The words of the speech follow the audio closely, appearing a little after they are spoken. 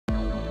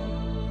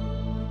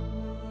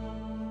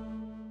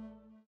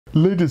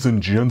Ladies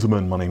and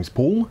gentlemen, my name's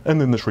Paul,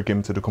 and in this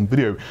Limited Edition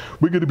video,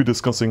 we're going to be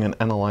discussing and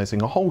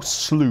analysing a whole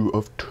slew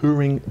of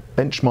Turing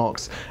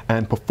benchmarks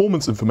and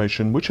performance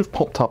information which have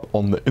popped up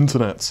on the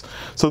internet.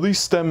 So these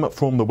stem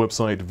from the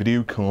website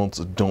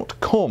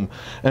videocards.com,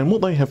 and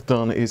what they have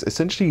done is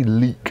essentially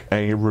leak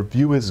a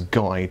reviewer's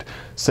guide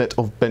set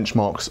of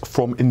benchmarks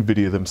from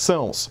NVIDIA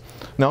themselves.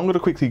 Now I'm going to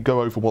quickly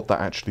go over what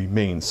that actually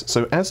means.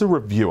 So as a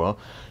reviewer,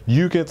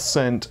 you get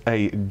sent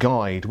a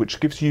guide which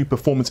gives you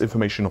performance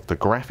information of the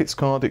graphics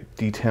card. It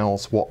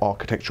details what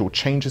architectural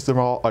changes there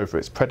are over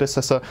its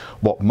predecessor,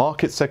 what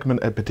market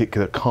segment a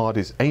particular card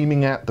is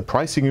aiming at, the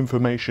pricing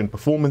information,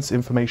 performance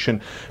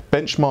information,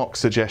 benchmark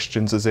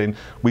suggestions, as in,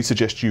 we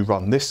suggest you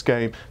run this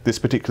game, this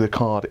particular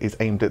card is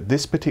aimed at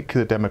this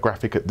particular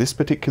demographic at this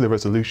particular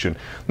resolution.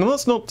 Now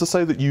that's not to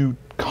say that you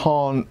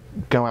can't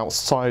go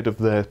outside of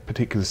their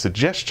particular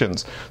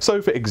suggestions.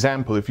 So for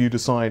example, if you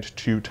decide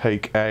to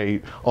take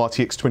a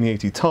RTX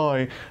 2080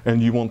 Ti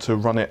and you want to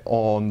run it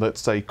on,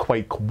 let's say,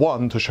 Quake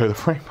 1 to show the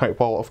frame rate,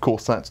 well, of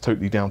course, that's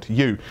totally down to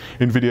you.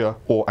 NVIDIA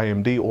or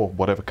AMD or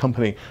whatever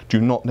company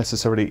do not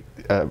necessarily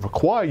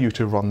require you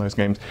to run those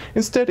games.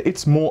 Instead,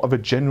 it's more of a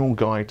general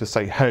guide to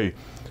say, hey,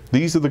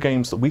 these are the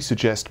games that we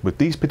suggest with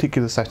these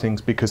particular settings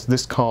because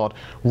this card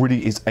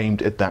really is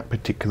aimed at that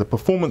particular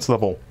performance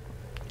level.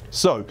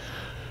 So,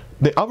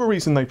 the other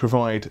reason they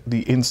provide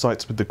the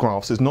insights with the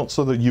graphs is not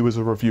so that you as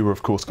a reviewer,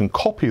 of course, can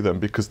copy them,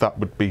 because that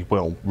would be,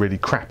 well, really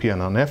crappy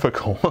and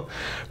unethical.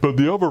 But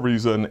the other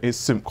reason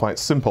is quite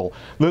simple.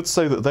 Let's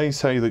say that they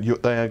say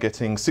that they are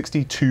getting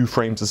 62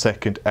 frames a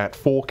second at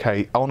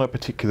 4K on a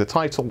particular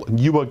title, and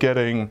you are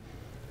getting,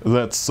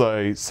 let's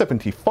say,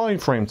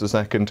 75 frames a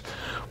second.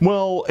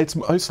 Well, it's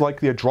most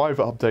likely a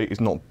driver update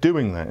is not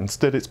doing that.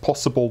 Instead, it's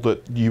possible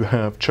that you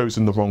have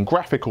chosen the wrong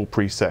graphical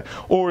preset.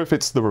 Or if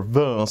it's the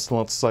reverse,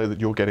 let's say that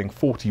you're getting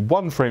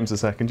 41 frames a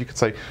second, you could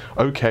say,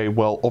 okay,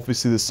 well,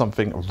 obviously there's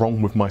something wrong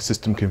with my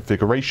system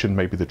configuration.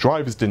 Maybe the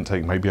drivers didn't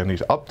take, maybe I need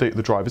to update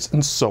the drivers,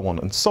 and so on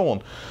and so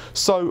on.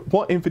 So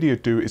what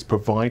NVIDIA do is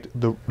provide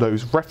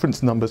those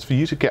reference numbers for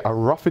you to get a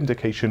rough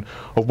indication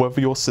of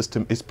whether your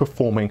system is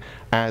performing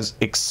as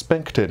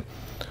expected.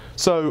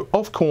 So,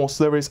 of course,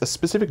 there is a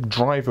specific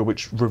driver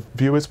which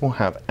reviewers will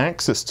have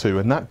access to,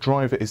 and that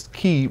driver is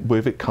key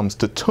when it comes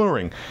to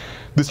Turing.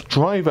 This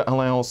driver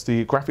allows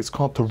the graphics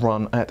card to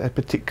run at a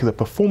particular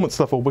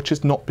performance level which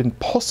has not been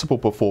possible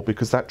before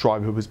because that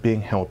driver was being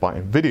held by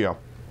NVIDIA.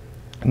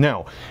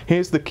 Now,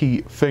 here's the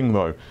key thing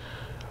though.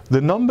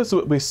 The numbers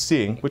that we're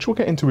seeing, which we'll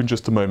get into in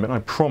just a moment, I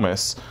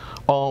promise,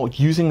 are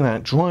using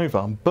that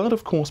driver, but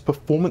of course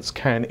performance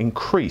can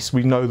increase.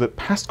 We know that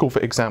Pascal,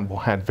 for example,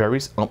 had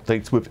various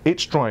updates with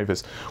its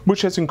drivers,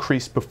 which has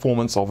increased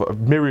performance of a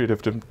myriad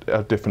of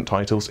different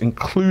titles,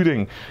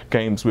 including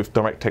games with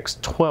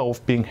DirectX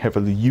 12 being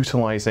heavily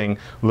utilizing,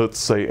 let's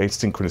say,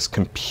 asynchronous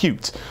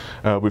compute.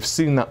 We've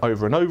seen that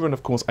over and over, and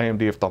of course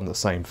AMD have done the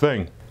same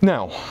thing.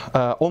 Now,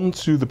 on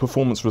to the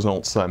performance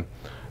results then.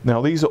 Now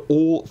these are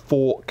all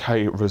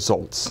 4K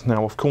results.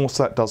 Now of course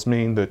that does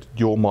mean that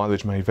your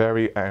mileage may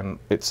vary, and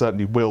it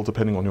certainly will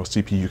depending on your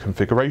CPU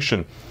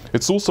configuration.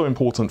 It's also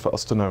important for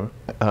us to know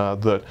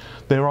that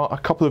there are a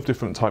couple of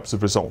different types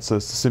of results.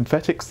 There's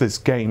synthetics, there's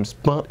games,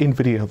 but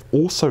NVIDIA have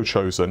also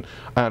chosen,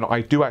 and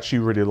I do actually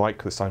really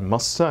like this, I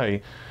must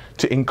say,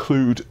 to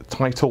include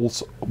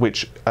titles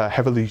which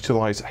heavily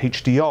utilize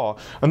HDR,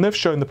 and they've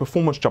shown the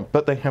performance jump,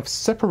 but they have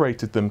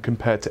separated them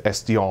compared to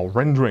SDR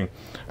rendering.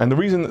 And the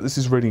reason that this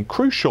is really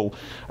crucial,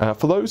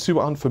 for those who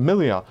are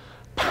unfamiliar,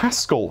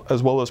 Pascal,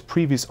 as well as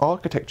previous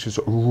architectures,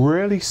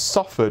 really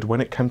suffered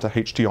when it came to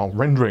HDR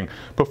rendering.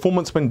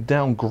 Performance went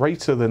down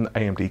greater than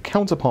AMD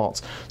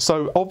counterparts,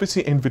 so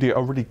obviously NVIDIA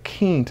are really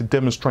keen to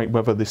demonstrate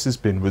whether this has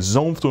been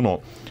resolved or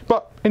not.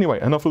 But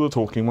anyway, enough of the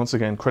talking. Once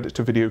again, credit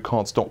to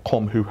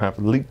videocards.com who have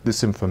leaked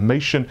this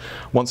information,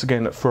 once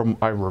again from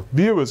a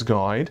reviewer's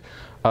guide,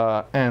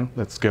 and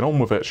let's get on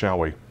with it, shall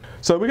we?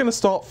 So we're going to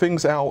start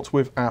things out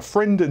with our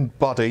friend and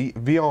buddy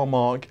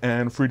VRMARK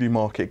and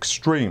predeccesors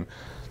Extreme.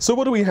 So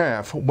what do we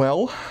have?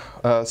 Well,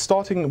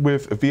 starting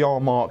with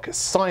VRMARK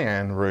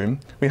CYAN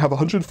room, we have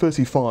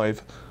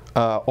 135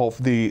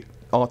 of the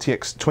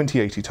RTX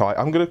 2080 Ti.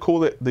 I'm going to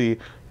call it the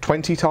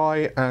 20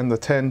 Ti and the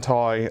 10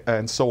 Ti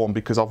and so on,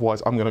 because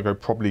otherwise I'm going to go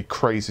probably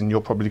crazy and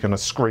you're probably going to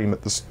scream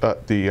at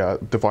the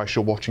device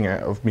you're watching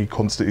at of me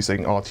constantly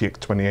saying RTX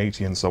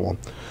 2080 and so on.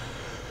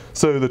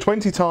 So the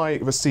 20 Ti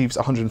receives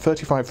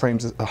 135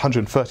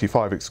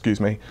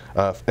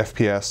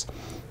 FPS,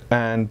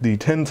 and the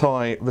 10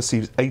 Ti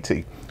receives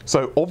 80.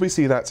 So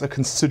obviously that's a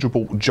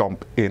considerable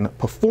jump in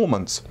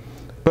performance.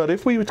 But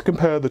if we were to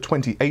compare the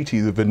 2080,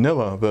 the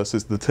vanilla,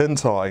 versus the 10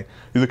 Ti,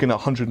 you're looking at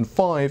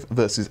 105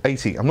 versus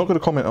 80. I'm not going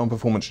to comment on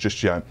performance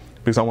just yet,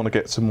 because I want to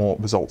get some more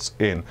results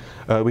in.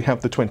 We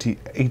have the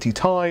 2080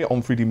 Ti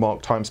on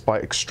predeccesors times by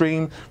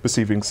Extreme,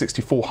 receiving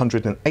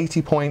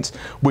 6,480 points,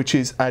 which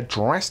is a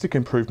drastic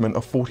improvement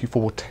of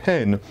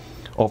 4,410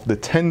 of the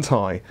 10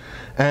 Ti.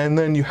 And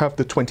then you have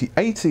the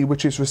 2080,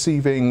 which is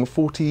receiving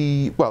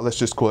 40, well, let's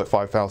just call it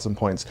 5,000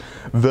 points,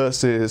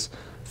 versus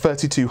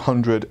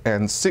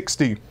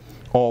 3,260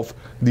 of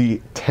the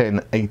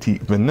 1080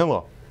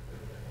 vanilla.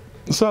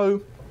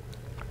 So,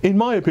 in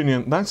my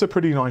opinion, that's a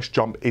pretty nice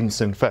jump in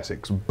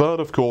synthetics, but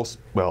of course,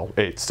 well,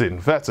 it's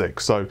synthetic,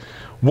 so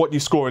what you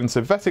score in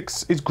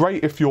synthetics is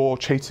great if you're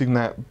chasing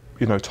that,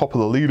 you know, top of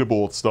the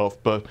leaderboard stuff,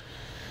 but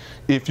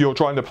if you're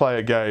trying to play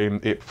a game,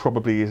 it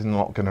probably is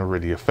not going to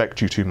really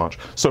affect you too much.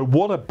 So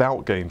what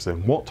about games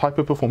then? What type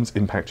of performance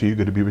impact are you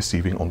going to be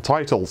receiving on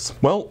titles?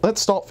 Well, let's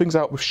start things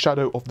out with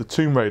Shadow of the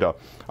Tomb Raider.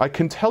 I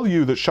can tell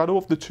you that Shadow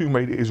of the Tomb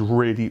Raider is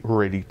really,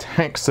 really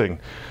taxing.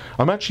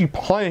 I'm actually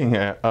playing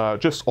it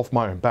just off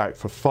my own back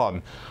for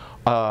fun.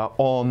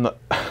 On a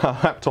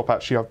laptop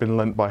actually I've been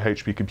lent by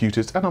HP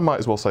Computers, and I might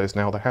as well say this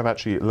now, they have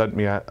actually lent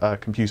me a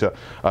computer,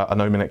 an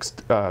Omen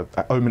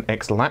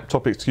X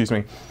laptop, excuse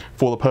me,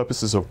 for the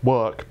purposes of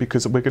work,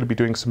 because we're going to be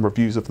doing some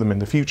reviews of them in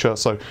the future.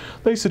 So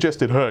they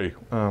suggested, hey,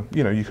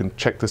 you know, you can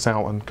check this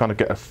out and kind of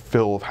get a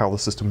feel of how the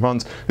system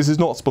runs. This is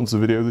not a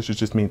sponsored video, this is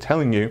just me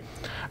telling you.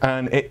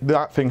 And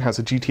that thing has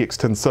a GTX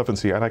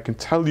 1070, and I can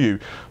tell you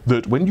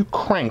that when you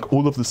crank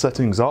all of the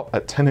settings up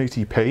at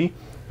 1080p,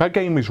 that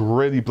game is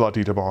really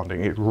bloody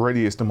demanding. It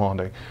really is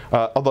demanding.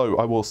 Although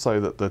I will say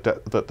that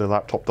the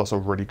laptop does a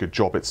really good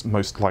job. It's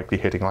most likely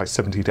hitting like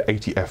 70 to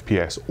 80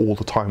 FPS all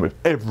the time with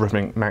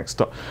everything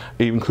maxed up,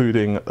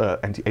 including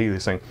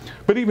anti-aliasing.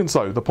 But even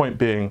so, the point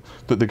being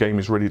that the game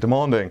is really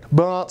demanding.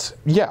 But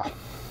yeah,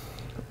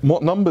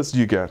 what numbers do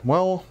you get?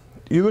 Well,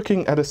 you're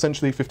looking at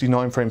essentially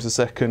 59 frames a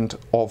second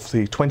of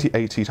the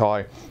 2080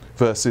 Ti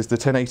versus the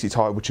 1080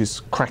 Ti, which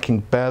is cracking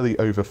barely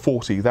over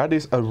 40. That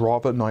is a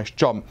rather nice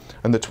jump,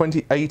 and the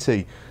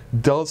 2080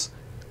 does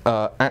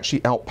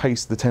actually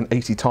outpace the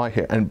 1080 Ti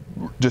here and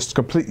just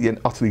completely and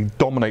utterly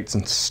dominates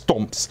and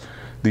stomps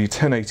the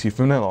 1080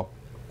 vanilla.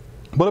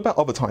 What about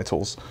other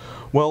titles?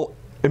 Well,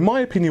 in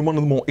my opinion, one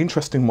of the more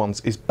interesting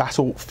ones is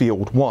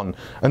Battlefield 1,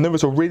 and there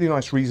was a really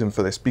nice reason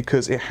for this,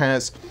 because it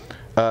has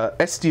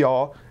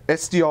SDR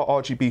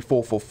RGB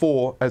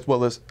 444 as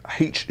well as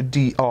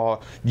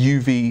HDR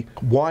UV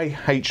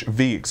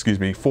YHV, excuse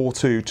me,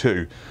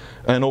 422,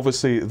 and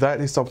obviously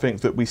that is something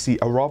that we see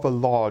a rather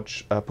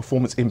large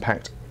performance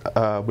impact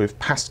with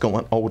Pascal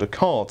and older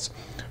cards.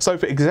 So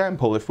for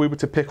example, if we were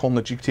to pick on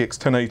the GTX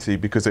 1080,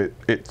 because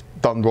it's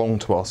done wrong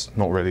to us,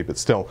 not really, but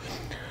still,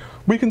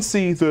 we can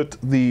see that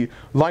the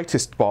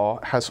lightest bar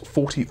has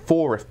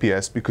 44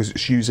 FPS because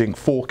it's using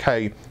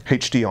 4K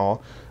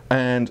HDR,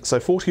 and so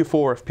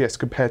 44 FPS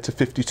compared to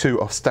 52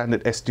 of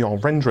standard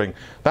SDR rendering.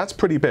 That's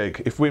pretty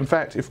big. If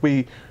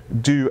we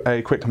do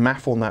a quick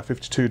math on that,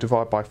 52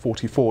 divided by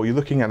 44, you're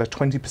looking at a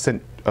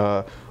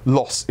 20%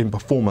 loss in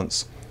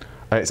performance.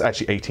 It's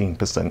actually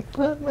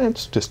 18%.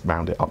 Let's just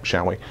round it up,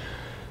 shall we?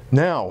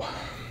 Now,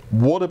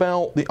 what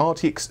about the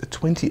RTX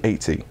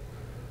 2080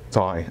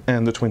 Ti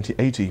and the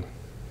 2080?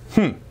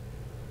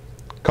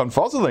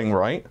 Confuzzling,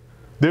 right?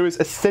 There is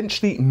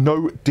essentially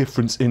no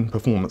difference in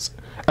performance.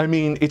 I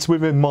mean, it's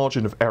within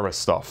margin of error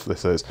stuff,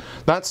 this is.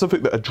 That's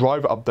something that a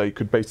driver update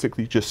could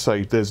basically just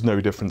say there's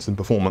no difference in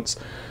performance.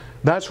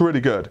 That's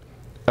really good.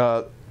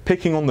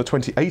 Picking on the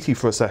 2080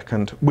 for a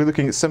second, we're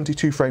looking at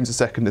 72 frames a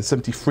second and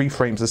 73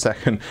 frames a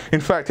second. In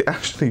fact, it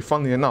actually,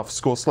 funnily enough,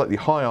 scores slightly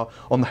higher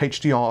on the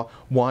HDR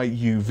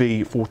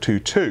YUV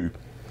 422.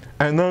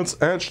 And that's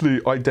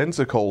actually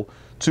identical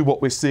to what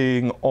we're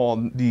seeing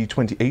on the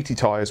 2080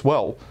 Ti as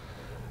well.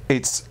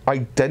 It's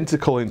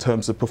identical in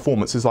terms of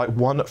performance. It's like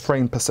 1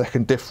 frame per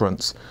second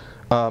difference.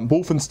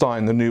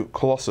 WOLFENSTEIN, the new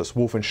COLOSSUS,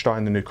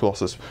 WOLFENSTEIN, the new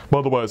COLOSSUS.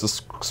 By the way, as a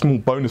small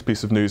bonus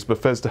piece of news,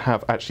 Bethesda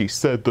have actually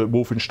said that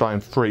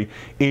WOLFENSTEIN 3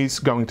 is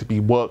going to be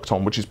worked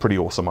on, which is pretty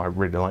awesome. I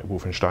really like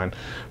WOLFENSTEIN.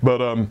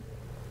 But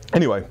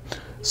anyway,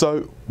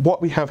 so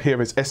what we have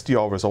here is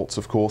SDR results,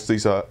 of course.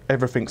 These are,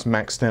 everything's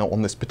maxed out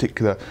on this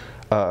particular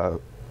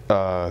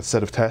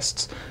set of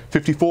tests.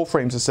 54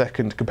 frames a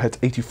second compared to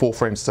 84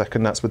 frames a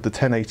second. That's with the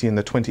 1080 and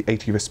the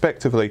 2080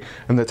 respectively.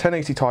 And the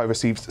 1080 Ti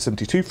receives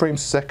 72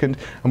 frames a second,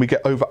 and we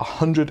get over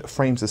 100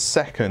 frames a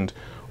second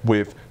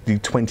with the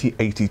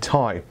 2080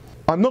 Ti.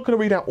 I'm not going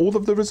to read out all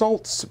of the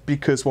results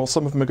because, well,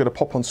 some of them are going to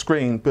pop on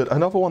screen, but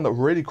another one that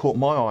really caught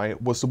my eye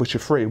was The Witcher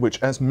 3,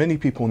 which, as many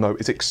people know,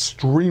 is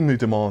extremely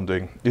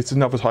demanding. It's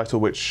another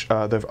title which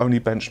they've only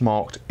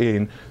benchmarked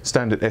in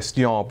standard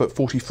SDR, but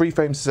 43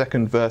 frames a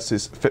second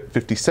versus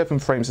 57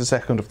 frames a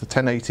second of the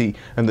 1080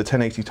 and the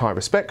 1080 Ti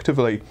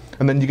respectively,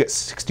 and then you get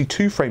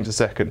 62 frames a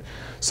second.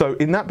 So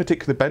in that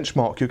particular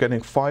benchmark, you're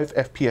getting 5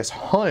 FPS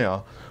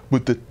higher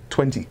with the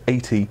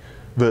 2080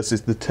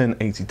 versus the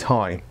 1080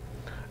 Ti.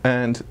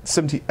 And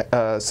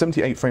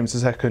 78 frames a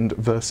second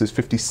versus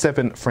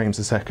 57 frames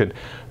a second.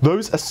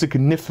 Those are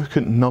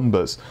significant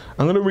numbers.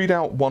 I'm going to read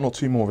out 1 or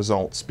 2 more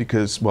results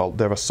because, well,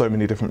 there are so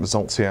many different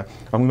results here.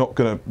 I'm not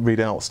going to read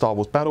out Star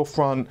Wars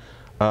Battlefront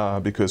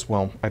because,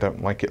 well, I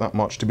don't like it that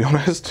much, to be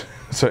honest.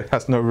 So it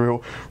has no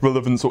real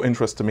relevance or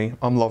interest to me.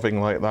 I'm loving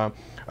like that.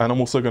 And I'm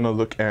also going to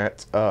look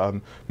at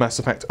Mass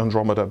Effect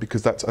Andromeda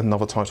because that's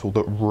another title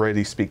that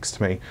really speaks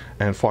to me.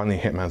 And finally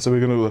Hitman. So we're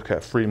going to look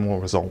at 3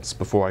 more results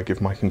before I give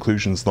my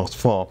conclusions thus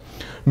far.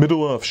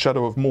 Middle-earth,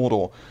 Shadow of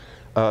Mordor.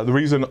 The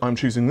reason I'm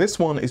choosing this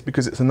one is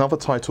because it's another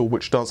title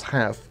which does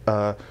have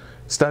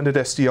standard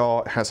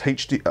SDR, has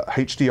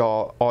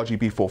HDR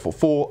RGB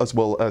 444 as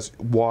well as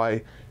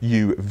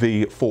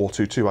YUV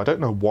 422. I don't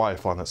know why I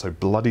find that so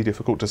bloody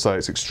difficult to say,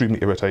 it's extremely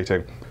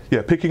irritating.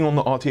 Yeah, picking on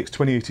the RTX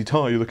 2080 Ti,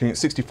 you're looking at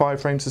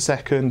 65 frames a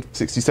second,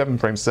 67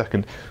 frames a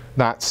second.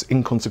 That's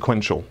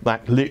inconsequential.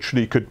 That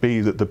literally could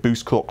be that the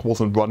boost clock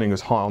wasn't running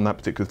as high on that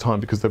particular time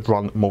because they've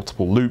run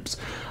multiple loops.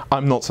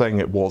 I'm not saying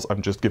it was,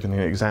 I'm just giving an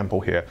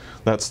example here.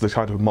 That's the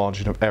kind of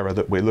margin of error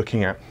that we're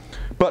looking at.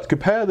 But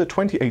compare the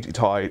 2080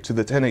 Ti to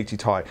the 1080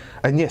 Ti,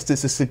 and yes,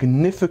 there's a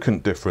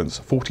significant difference,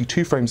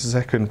 42 frames a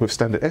second with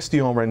standard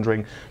SDR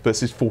rendering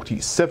versus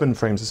 47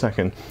 frames a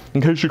second.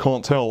 In case you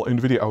can't tell,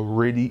 NVIDIA are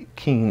really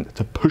keen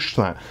to push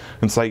that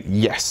and say,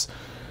 yes,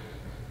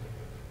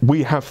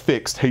 we have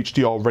fixed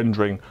HDR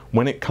rendering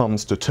when it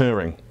comes to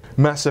Turing.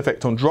 Mass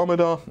Effect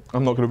Andromeda,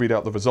 I'm not going to read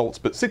out the results,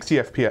 but 60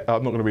 FPS,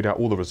 I'm not going to read out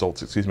all the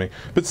results, excuse me,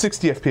 but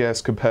 60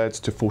 FPS compared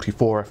to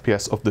 44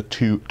 FPS of the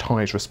two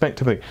Tis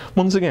respectively.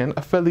 Once again,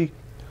 a fairly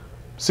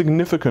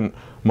significant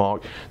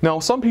mark. Now,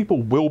 some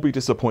people will be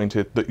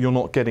disappointed that you're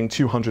not getting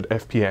 200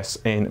 FPS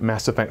in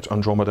Mass Effect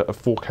Andromeda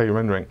of 4K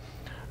rendering,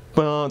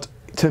 but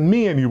to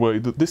me anyway,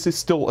 that this is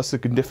still a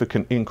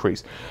significant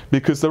increase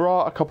because there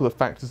are a couple of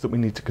factors that we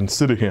need to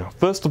consider here.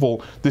 First of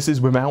all, this is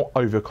without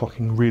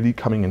overclocking really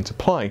coming into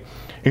play.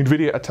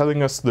 NVIDIA are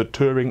telling us that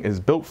Turing is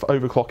built for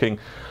overclocking.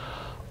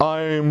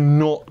 I'm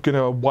not going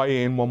to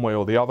weigh in one way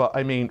or the other.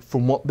 I mean,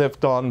 from what they've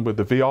done with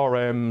the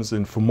VRMs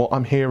and from what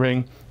I'm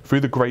hearing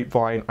through the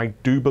grapevine, I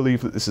do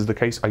believe that this is the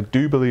case. I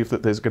do believe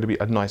that there's going to be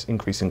a nice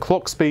increase in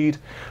clock speed,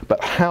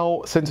 but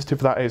how sensitive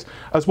that is,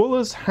 as well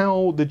as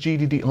how the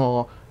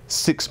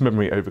GDDR6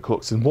 memory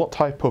overclocks and what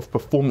type of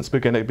performance we're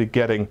going to be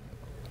getting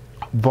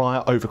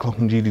via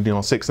overclocking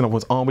GDDR6. In other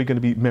words, are we going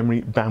to be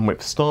memory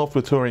bandwidth starved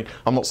with Turing?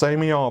 I'm not saying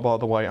we are, by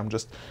the way, I'm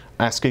just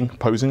asking,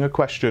 posing a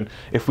question.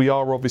 If we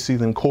are, obviously,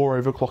 then core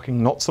overclocking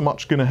not so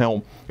much going to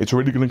help. It's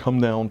really going to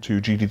come down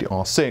to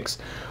GDDR6.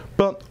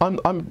 But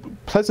I'm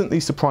pleasantly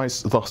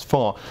surprised thus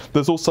far.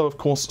 There's also, of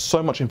course,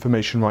 so much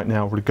information right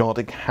now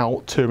regarding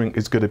how Turing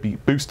is going to be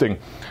boosting.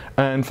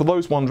 And for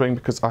those wondering,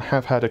 because I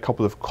have had a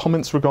couple of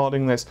comments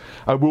regarding this,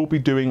 I will be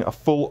doing a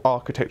full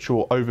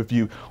architectural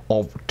overview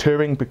of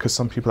Turing because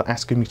some people are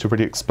asking me to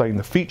really explain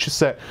the feature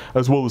set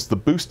as well as the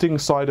boosting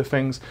side of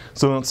things.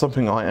 So that's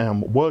something I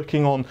am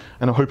working on,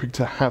 and I'm hoping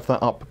to have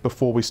that up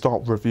before we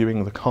start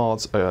reviewing the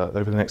cards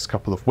over the next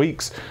couple of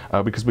weeks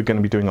because we're going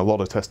to be doing a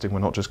lot of testing. We're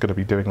not just going to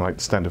be doing like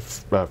the standard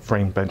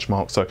frame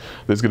benchmark. So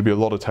there's going to be a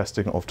lot of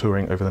testing of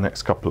Turing over the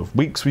next couple of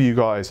weeks for you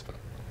guys.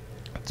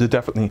 So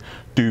definitely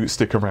do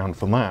stick around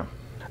for that.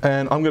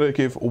 And I'm going to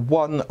give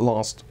one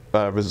last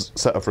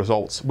set of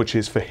results, which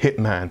is for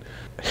HITMAN.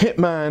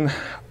 HITMAN,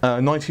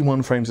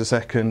 91 frames a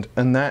second,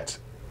 and that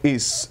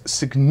is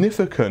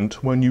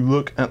significant when you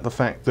look at the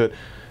fact that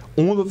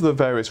all of the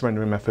various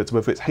rendering methods,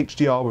 whether it's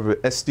HDR, whether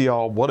it's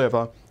SDR,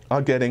 whatever,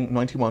 are getting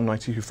 91,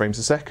 92 frames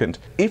a second.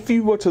 If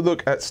you were to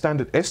look at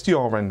standard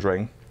SDR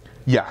rendering,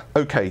 yeah,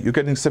 okay, you're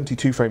getting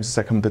 72 frames a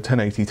second with the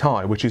 1080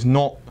 Ti, which is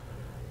not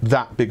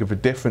that big of a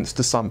difference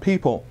to some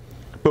people.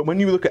 But when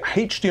you look at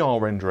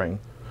HDR rendering,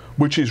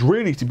 which is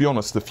really, to be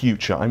honest, the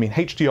future. I mean,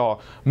 HDR,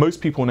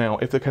 most people now,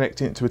 if they're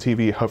connecting it to a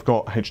TV, have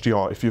got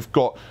HDR. If you've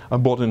got a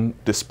modern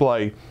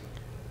display,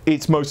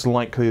 it's most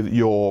likely that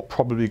you're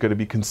probably going to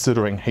be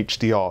considering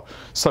HDR.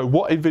 So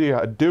what NVIDIA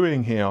are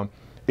doing here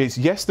is,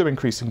 yes, they're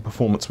increasing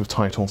performance with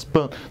titles,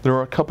 but there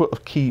are a couple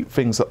of key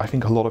things that I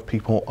think a lot of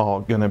people are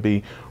going to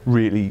be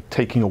really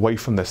taking away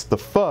from this. The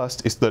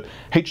first is that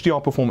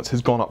HDR performance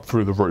has gone up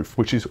through the roof,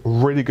 which is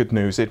really good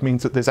news. It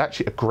means that there's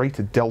actually a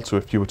greater delta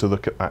if you were to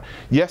look at that.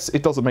 Yes,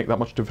 it doesn't make that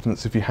much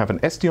difference if you have an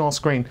SDR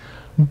screen,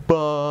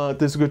 but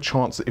there's a good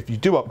chance that if you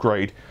do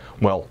upgrade,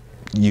 well,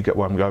 you get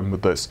where I'm going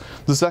with this.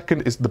 The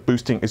second is the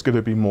boosting is going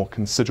to be more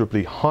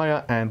considerably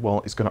higher, and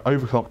well, it's going to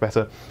overclock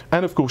better.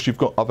 And of course, you've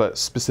got other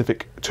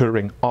specific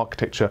Turing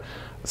architecture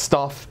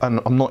stuff, and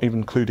I'm not even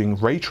including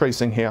ray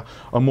tracing here.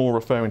 I'm more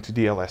referring to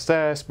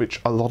DLSS,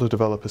 which a lot of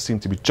developers seem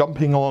to be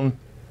jumping on,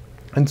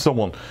 and so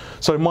on.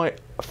 So my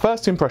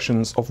first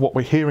impressions of what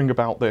we're hearing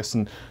about this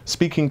and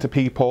speaking to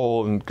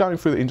people and going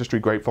through the industry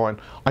grapevine,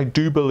 I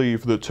do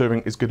believe that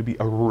Turing is going to be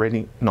a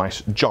really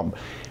nice jump.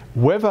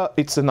 Whether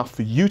it's enough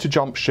for you to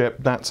jump ship,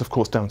 that's of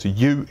course down to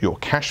you, your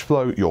cash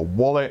flow, your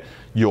wallet,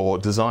 your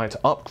desire to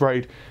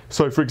upgrade.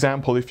 So for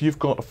example, if you've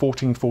got a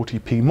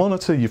 1440p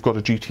monitor, you've got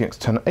a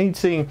GTX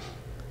 1080,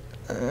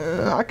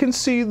 I can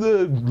see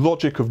the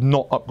logic of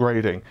not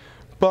upgrading.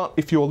 But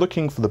if you're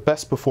looking for the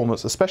best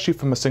performance, especially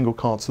from a single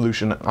card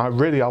solution, I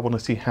want to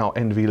see how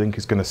NVLink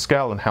is going to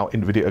scale and how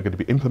NVIDIA are going to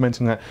be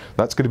implementing that.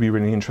 That's going to be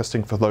really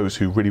interesting for those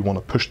who really want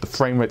to push the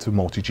frame rates of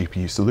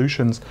multi-GPU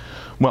solutions.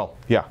 Well,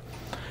 yeah.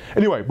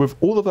 Anyway, with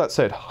all of that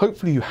said,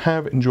 hopefully you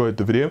have enjoyed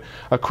the video.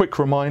 A quick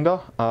reminder,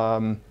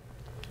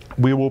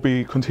 we will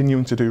be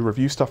continuing to do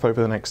review stuff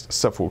over the next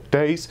several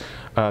days.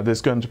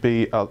 There's going to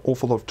be an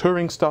awful lot of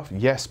Turing stuff,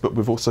 yes, but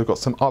we've also got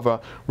some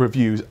other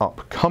reviews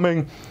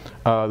upcoming.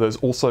 There's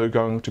also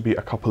going to be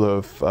a couple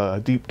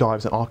of deep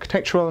dives and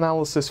architectural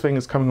analysis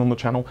things coming on the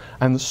channel,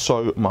 and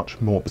so much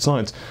more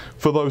besides.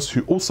 For those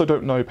who also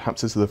don't know,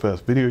 perhaps this is the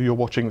first video you're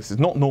watching, this is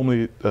not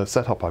normally the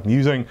setup I'm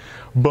using,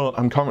 but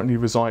I'm currently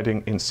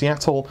residing in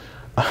Seattle.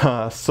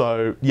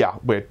 So yeah,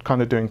 we're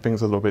kind of doing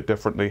things a little bit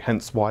differently,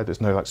 hence why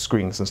there's no like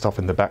screens and stuff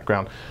in the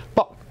background.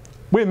 But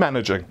we're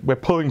managing, we're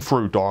pulling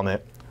through, darn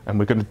it, and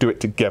we're going to do it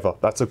together.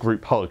 That's a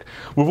group hug.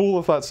 With all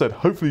of that said,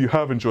 hopefully you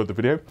have enjoyed the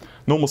video.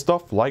 Normal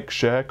stuff, like,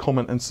 share,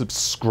 comment and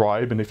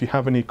subscribe, and if you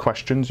have any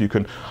questions you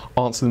can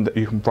answer them,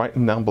 you can write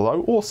them down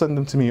below or send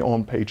them to me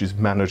on Pages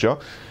Manager.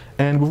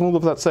 And with all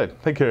of that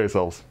said, take care of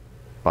yourselves.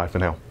 Bye for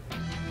now.